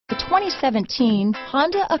2017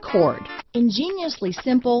 Honda Accord. Ingeniously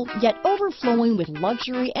simple, yet overflowing with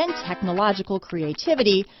luxury and technological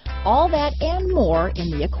creativity, all that and more in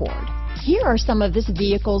the Accord. Here are some of this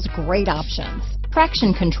vehicle's great options: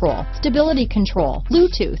 traction control, stability control,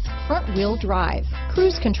 Bluetooth, front wheel drive,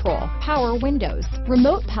 cruise control, power windows,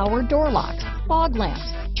 remote power door locks, fog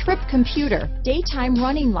lamps, trip computer, daytime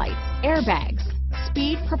running lights, airbags,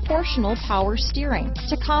 speed proportional power steering,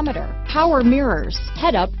 tachometer, power mirrors,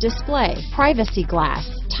 head-up display, privacy glass,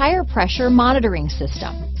 tire pressure monitoring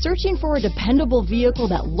system. Searching for a dependable vehicle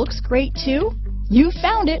that looks great too? You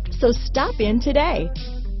found it, so stop in today.